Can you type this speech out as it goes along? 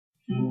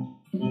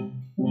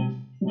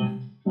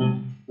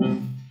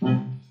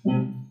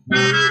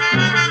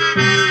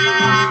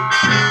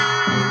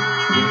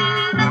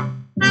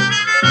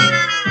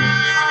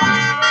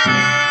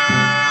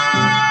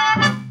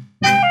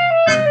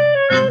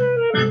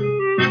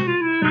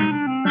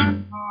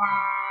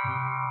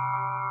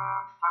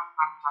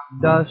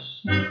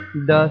Dust,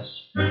 dust,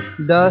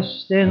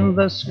 dust in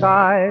the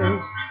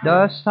skies,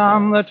 dust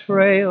on the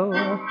trail,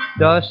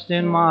 dust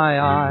in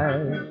my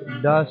eyes.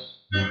 Dust,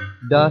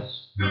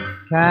 dust,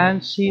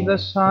 can't see the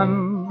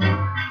sun,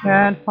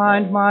 can't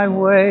find my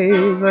way,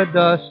 the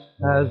dust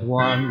has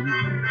won.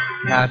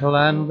 Cattle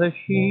and the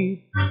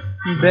sheep,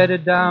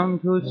 bedded down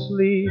to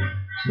sleep,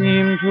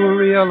 seem to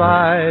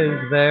realize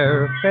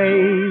their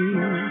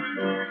fate.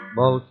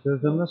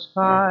 Vultures in the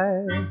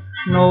sky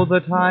know the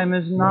time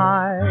is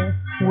nigh.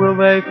 Will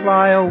they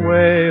fly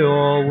away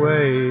or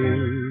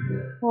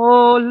wait?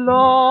 Oh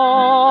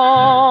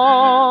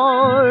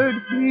Lord,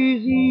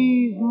 please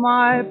ease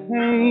my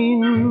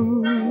pain.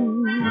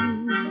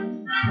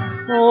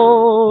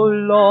 Oh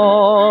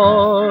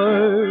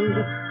Lord,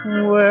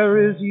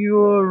 where is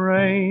your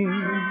rain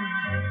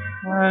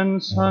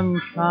and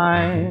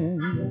sunshine?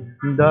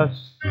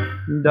 Dust,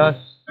 dust,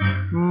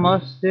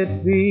 must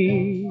it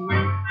be?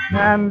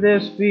 Can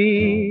this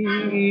be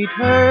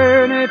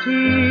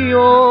eternity?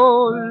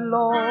 Oh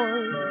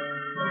Lord,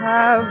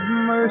 have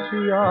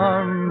mercy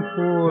on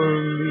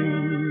poor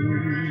me.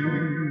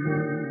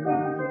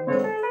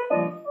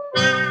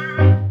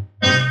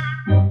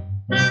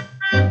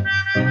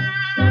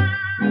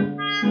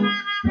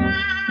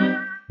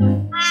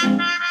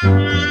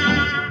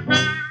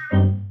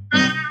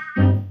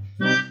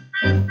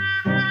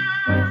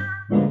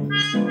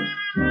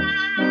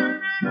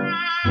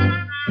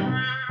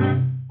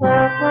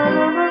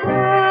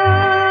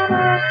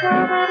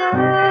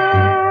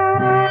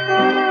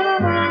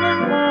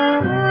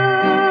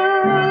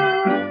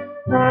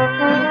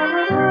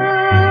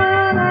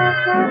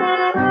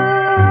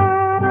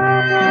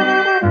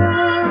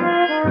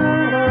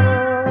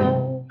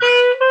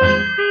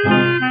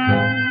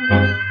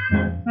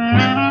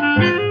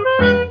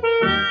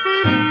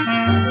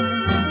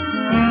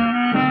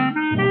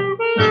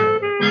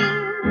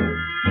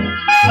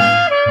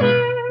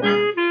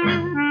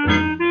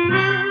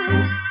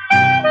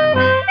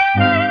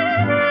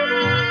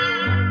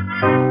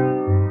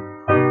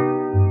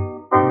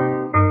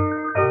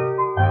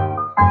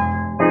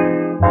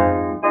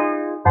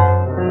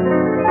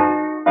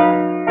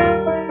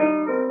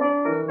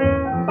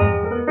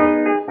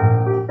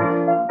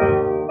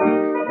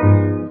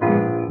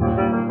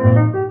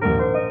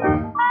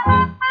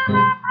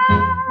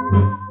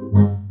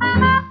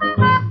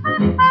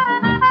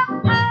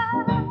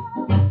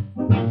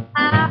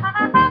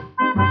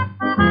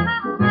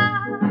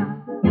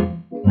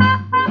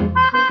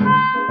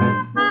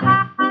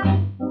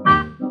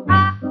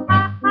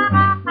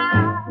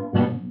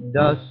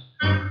 Dust,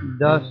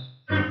 dust,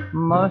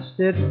 must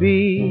it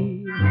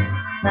be?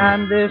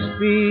 Can this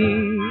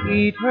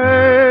be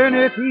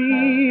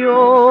eternity?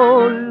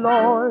 Oh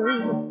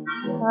Lord,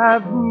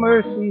 have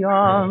mercy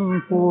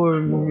on poor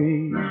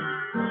me,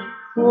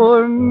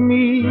 poor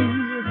me,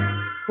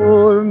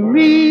 poor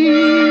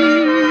me.